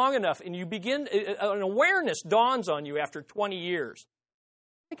church long enough and you begin, an awareness dawns on you after 20 years.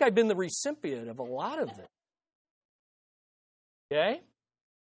 I think I've been the recipient of a lot of this. Okay?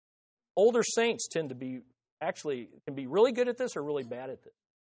 Older saints tend to be, can be really good at this or really bad at this.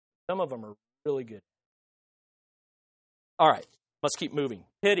 Some of them are really good. All right, let's keep moving.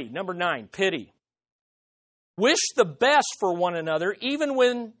 Pity, number 9, pity. Wish the best for one another, even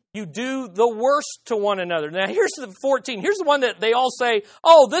when you do the worst to one another. Now, here's the 14. Here's the one that they all say,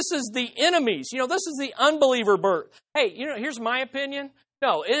 oh, this is the enemies. This is the unbeliever birth. Hey, here's my opinion.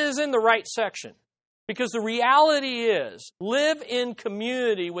 No, it is in the right section. Because the reality is, live in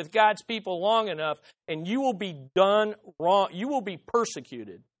community with God's people long enough, and you will be done wrong. You will be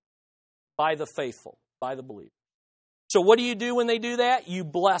persecuted by the faithful, by the believers. So what do you do when they do that? You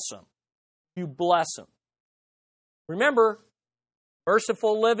bless them. You bless them. Remember,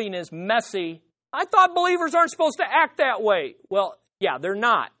 merciful living is messy. I thought believers aren't supposed to act that way. Well, yeah, they're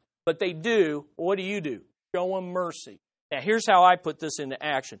not. But they do. What do? Show them mercy. Now, here's how I put this into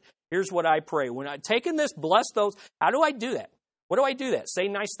action. Here's what I pray. When I'm taking this, bless those. How do I do that? What do I do that? Say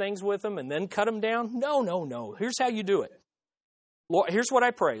nice things with them and then cut them down? No. Here's how you do it. Lord, here's what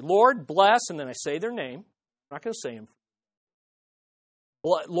I pray. Lord, bless, and then I say their name. I'm not going to say them.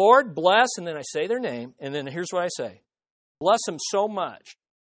 Lord, bless, and then I say their name, and then here's what I say. Bless them so much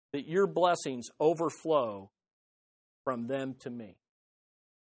that your blessings overflow from them to me.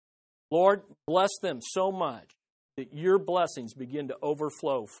 Lord, bless them so much that your blessings begin to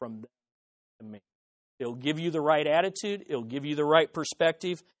overflow from them to me. It'll give you the right attitude, it'll give you the right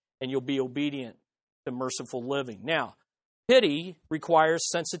perspective, and you'll be obedient to merciful living. Now, pity requires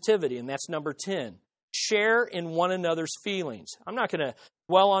sensitivity, and that's number 10. Share in one another's feelings. I'm not going to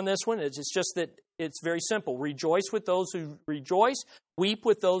dwell on this one. It's just that it's very simple. Rejoice with those who rejoice. Weep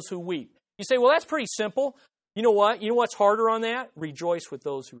with those who weep. You say, well, that's pretty simple. You know what? You know what's harder on that? Rejoice with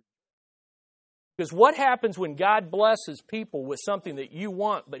those who rejoice. Because what happens when God blesses people with something that you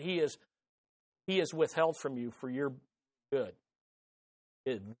want, but He has withheld from you for your good?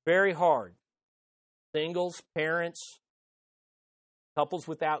 It's very hard. Singles, parents, couples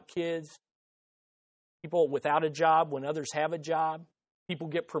without kids, people without a job when others have a job. People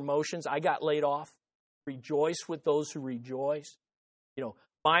get promotions. I got laid off. Rejoice with those who rejoice.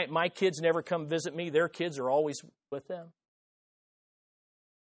 My kids never come visit me. Their kids are always with them.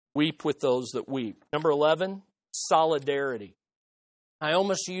 Weep with those that weep. Number 11, solidarity. I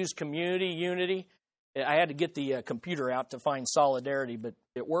almost used community, unity. I had to get the computer out to find solidarity, but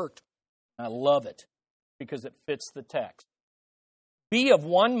it worked. I love it because it fits the text. Be of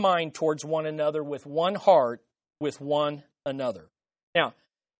one mind towards one another, with one heart, with one another. Now,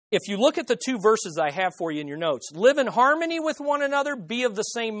 if you look at the two verses I have for you in your notes, live in harmony with one another, be of the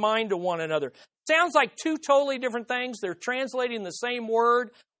same mind to one another. Sounds like two totally different things. They're translating the same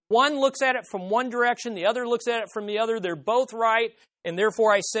word. one looks at it from one direction, the other looks at it from the other. They're both right. And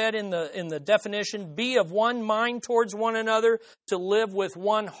therefore I said in the definition, be of one mind towards one another, to live with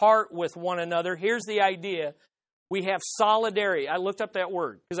one heart with one another. Here's the idea. We have solidarity. I looked up that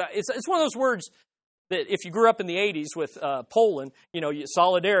word because it's one of those words that if you grew up in the 80s with Poland,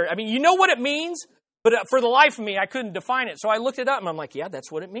 solidarity. I mean, you know what it means, but for the life of me, I couldn't define it. So I looked it up and I'm like, yeah,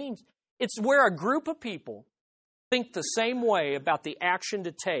 that's what it means. It's where a group of people think the same way about the action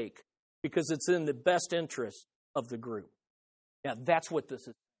to take because it's in the best interest of the group. Now, that's what this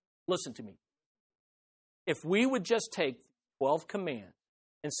is. Listen to me. If we would just take 12 commands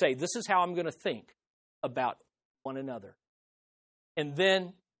and say, this is how I'm going to think about one another. And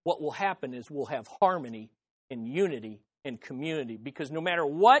then what will happen is we'll have harmony and unity and community. Because no matter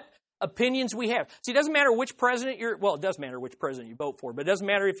what opinions we have. See, it doesn't matter which president it does matter which president you vote for, but it doesn't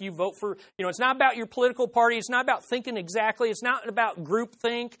matter if you vote for, it's not about your political party. It's not about thinking exactly. It's not about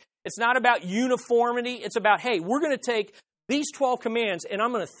groupthink. It's not about uniformity. It's about, hey, we're going to take these 12 commands and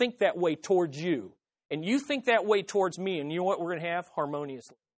I'm going to think that way towards you. And you think that way towards me. And you know what we're going to have?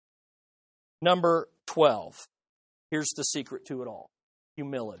 Harmoniously. Number 12. Here's the secret to it all.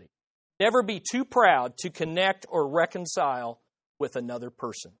 Humility. Never be too proud to connect or reconcile with another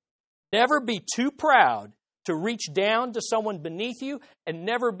person. Never be too proud to reach down to someone beneath you, and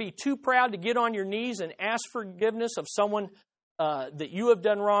never be too proud to get on your knees and ask forgiveness of someone that you have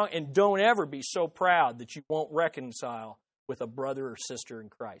done wrong, and don't ever be so proud that you won't reconcile with a brother or sister in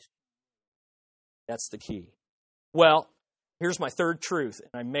Christ. That's the key. Well, here's my third truth,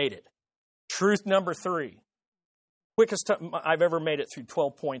 and I made it. Truth number 3. Quickest time I've ever made it through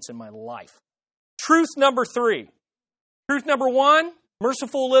 12 points in my life. Truth number 3. Truth number 1,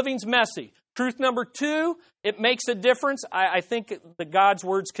 merciful living's messy. Truth number 2, it makes a difference. I think the God's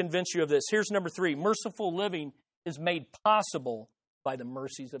words convince you of this. Here's number 3. Merciful living is made possible by the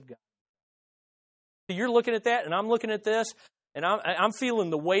mercies of God. So you're looking at that, and I'm looking at this, and I'm feeling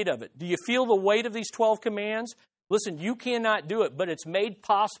the weight of it. Do you feel the weight of these 12 commands? Listen, you cannot do it, but it's made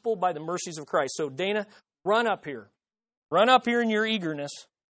possible by the mercies of Christ. So Dana, run up here. Run up here in your eagerness.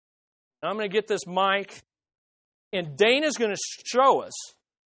 I'm going to get this mic. And Dana's going to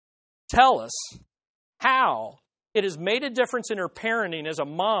tell us how it has made a difference in her parenting as a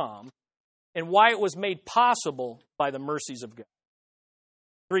mom and why it was made possible by the mercies of God.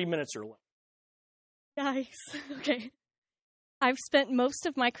 3 minutes or less. Guys, okay. I've spent most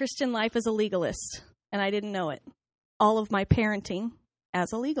of my Christian life as a legalist, and I didn't know it. All of my parenting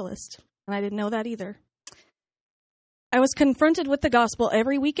as a legalist, and I didn't know that either. I was confronted with the gospel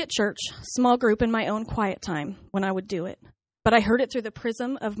every week at church, small group, in my own quiet time when I would do it. But I heard it through the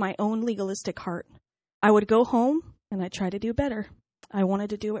prism of my own legalistic heart. I would go home and I'd try to do better. I wanted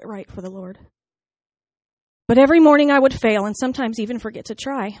to do it right for the Lord. But every morning I would fail and sometimes even forget to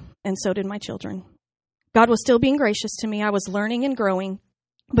try, and so did my children. God was still being gracious to me. I was learning and growing.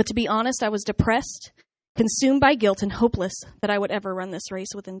 But to be honest, I was depressed, consumed by guilt, and hopeless that I would ever run this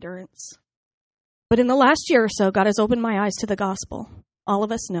race with endurance. But in the last year or so, God has opened my eyes to the gospel. All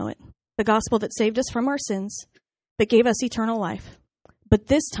of us know it. The gospel that saved us from our sins, that gave us eternal life. But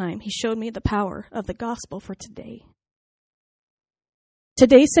this time, he showed me the power of the gospel for today.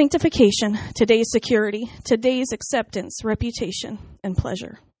 Today's sanctification, today's security, today's acceptance, reputation, and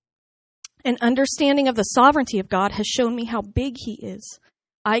pleasure. An understanding of the sovereignty of God has shown me how big he is.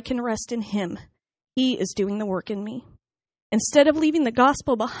 I can rest in him. He is doing the work in me. Instead of leaving the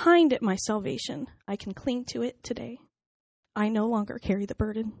gospel behind at my salvation, I can cling to it today. I no longer carry the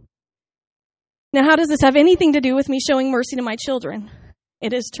burden. Now, how does this have anything to do with me showing mercy to my children?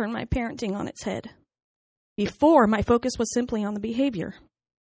 It has turned my parenting on its head. Before, my focus was simply on the behavior.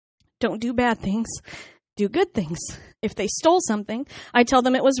 Don't do bad things. Do good things. If they stole something, I tell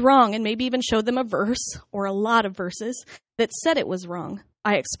them it was wrong and maybe even showed them a verse or a lot of verses that said it was wrong.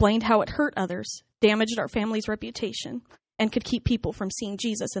 I explained how it hurt others, damaged our family's reputation, and could keep people from seeing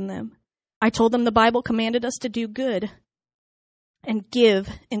Jesus in them. I told them the Bible commanded us to do good and give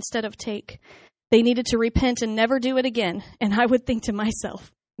instead of take. They needed to repent and never do it again. And I would think to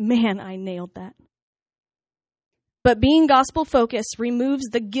myself, man, I nailed that. But being gospel-focused removes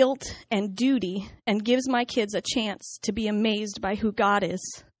the guilt and duty and gives my kids a chance to be amazed by who God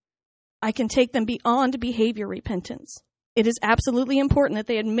is. I can take them beyond behavior repentance. It is absolutely important that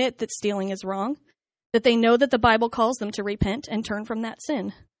they admit that stealing is wrong, that they know that the Bible calls them to repent and turn from that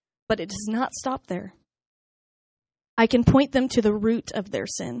sin. But it does not stop there. I can point them to the root of their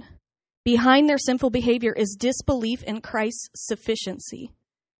sin. Behind their sinful behavior is disbelief in Christ's sufficiency.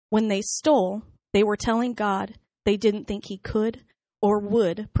 When they stole, they were telling God they didn't think he could or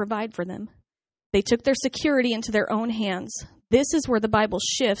would provide for them. They took their security into their own hands. This is where the Bible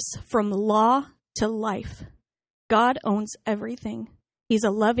shifts from law to life. God owns everything. He's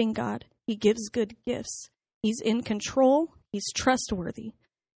a loving God. He gives good gifts. He's in control. He's trustworthy.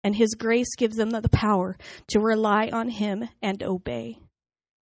 And His grace gives them the power to rely on Him and obey.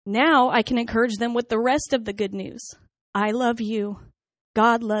 Now I can encourage them with the rest of the good news. I love you.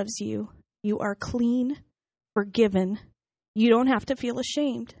 God loves you. You are clean, forgiven. You don't have to feel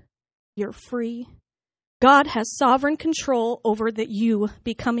ashamed. You're free. God has sovereign control over you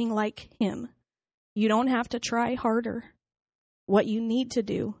becoming like Him. You don't have to try harder. What you need to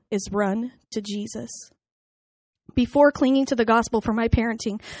do is run to Jesus. Before clinging to the gospel for my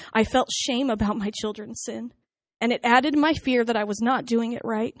parenting, I felt shame about my children's sin, and it added my fear that I was not doing it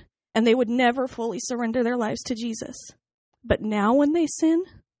right, and they would never fully surrender their lives to Jesus. But now when they sin,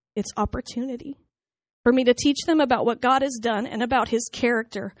 it's opportunity for me to teach them about what God has done and about His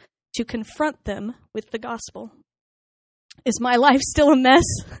character, to confront them with the gospel. Is my life still a mess?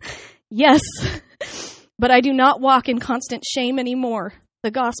 Yes, but I do not walk in constant shame anymore.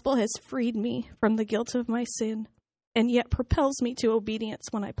 The gospel has freed me from the guilt of my sin, and yet propels me to obedience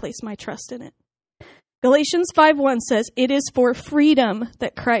when I place my trust in it. Galatians 5:1 says, "It is for freedom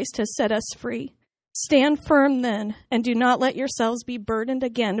that Christ has set us free. Stand firm then, and do not let yourselves be burdened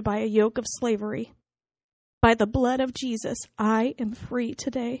again by a yoke of slavery. By the blood of Jesus, I am free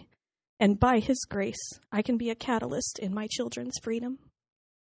today, and by His grace, I can be a catalyst in my children's freedom."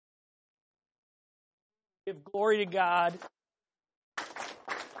 Give glory to God.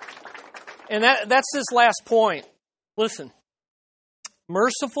 And that's this last point. Listen,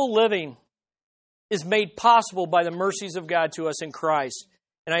 merciful living is made possible by the mercies of God to us in Christ.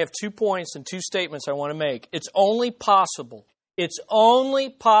 And I have 2 points and 2 statements I want to make. It's only possible. It's only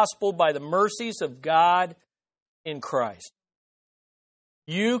possible by the mercies of God in Christ.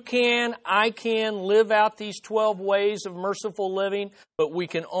 You can, I can live out these 12 ways of merciful living, but we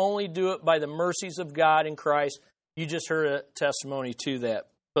can only do it by the mercies of God in Christ. You just heard a testimony to that.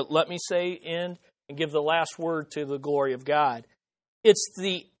 But let me end and give the last word to the glory of God.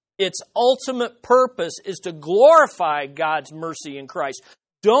 Its ultimate purpose is to glorify God's mercy in Christ.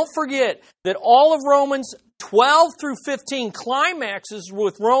 Don't forget that all of Romans 12 through 15 climaxes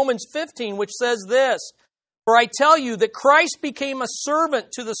with Romans 15, which says this, "For I tell you that Christ became a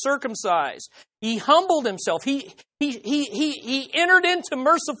servant to the circumcised. He humbled Himself. He entered into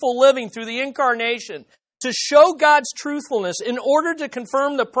merciful living through the incarnation to show God's truthfulness in order to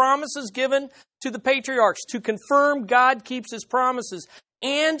confirm the promises given to the patriarchs, to confirm God keeps His promises,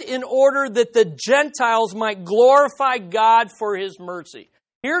 and in order that the Gentiles might glorify God for His mercy."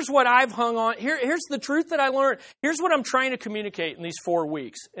 Here's what I've hung on. Here's the truth that I learned. Here's what I'm trying to communicate in these 4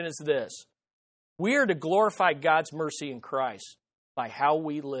 weeks, and it's this. We are to glorify God's mercy in Christ by how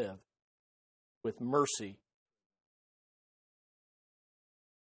we live with mercy.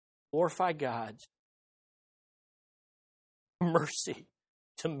 Glorify God's mercy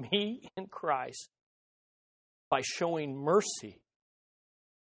to me in Christ by showing mercy,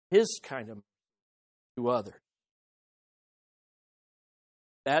 His kind of mercy, to others.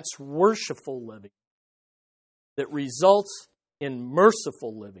 That's worshipful living that results in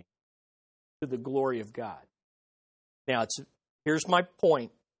merciful living to the glory of God. Now, here's my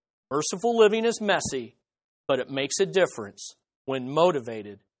point. Merciful living is messy, but it makes a difference when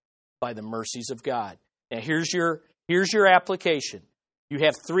motivated by the mercies of God. Now, here's your application. You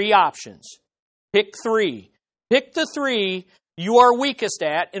have 3 options. Pick 3. Pick the 3 you are weakest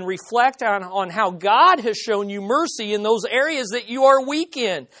at and reflect on how God has shown you mercy in those areas that you are weak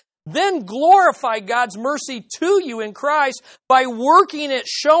in. Then glorify God's mercy to you in Christ by working at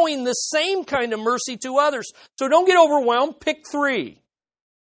showing the same kind of mercy to others. So don't get overwhelmed. Pick 3.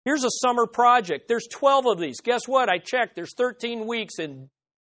 Here's a summer project. There's 12 of these. Guess what? I checked. There's 13 weeks in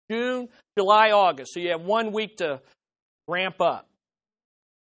June, July, August. So you have 1 week to ramp up.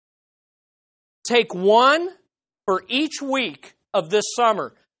 Take 1 for each week of this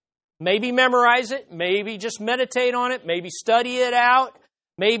summer. Maybe memorize it. Maybe just meditate on it. Maybe study it out.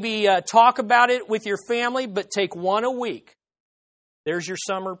 Maybe talk about it with your family. But take 1 a week. There's your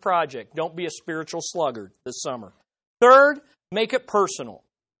summer project. Don't be a spiritual sluggard this summer. 3rd, make it personal.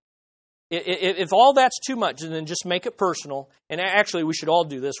 If all that's too much, then just make it personal. And actually, we should all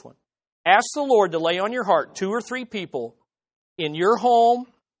do this one. Ask the Lord to lay on your heart 2 or 3 people in your home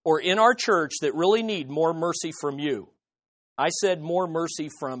or in our church that really need more mercy from you. I said more mercy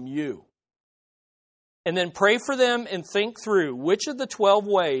from you. And then pray for them and think through which of the 12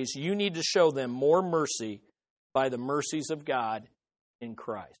 ways you need to show them more mercy by the mercies of God in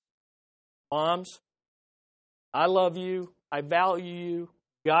Christ. Moms, I love you. I value you.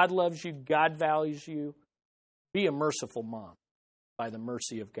 God loves you. God values you. Be a merciful mom. by the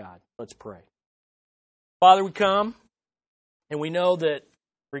mercy of God. Let's pray. Father, we come, and we know that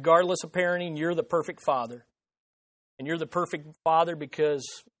regardless of parenting, you're the perfect Father. And you're the perfect Father because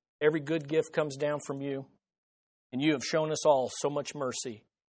every good gift comes down from you. And you have shown us all so much mercy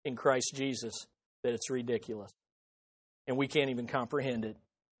in Christ Jesus that it's ridiculous. And we can't even comprehend it.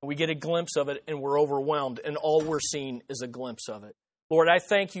 We get a glimpse of it, and we're overwhelmed, and all we're seeing is a glimpse of it. Lord, I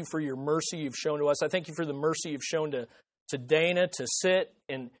thank you for your mercy you've shown to us. I thank you for the mercy you've shown to Dana to sit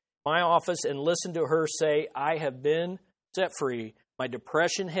in my office and listen to her say, I have been set free. My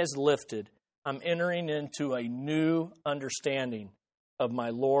depression has lifted. I'm entering into a new understanding of my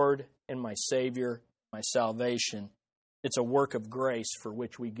Lord and my Savior, my salvation. It's a work of grace for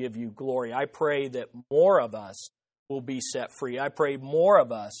which we give you glory. I pray that more of us will be set free. I pray more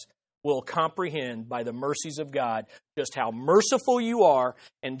of us will comprehend by the mercies of God just how merciful you are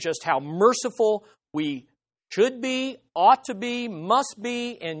and just how merciful we should be, ought to be, must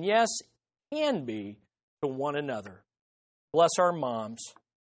be, and yes, can be to one another. Bless our moms,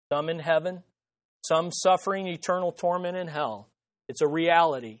 some in heaven, some suffering eternal torment in hell. It's a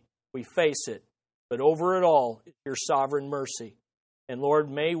reality. We face it. But over it all is your sovereign mercy. And Lord,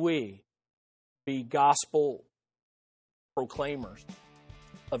 may we be gospel proclaimers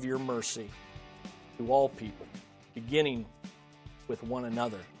of your mercy to all people, beginning with one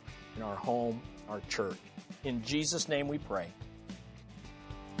another in our home, our church. In Jesus' name we pray.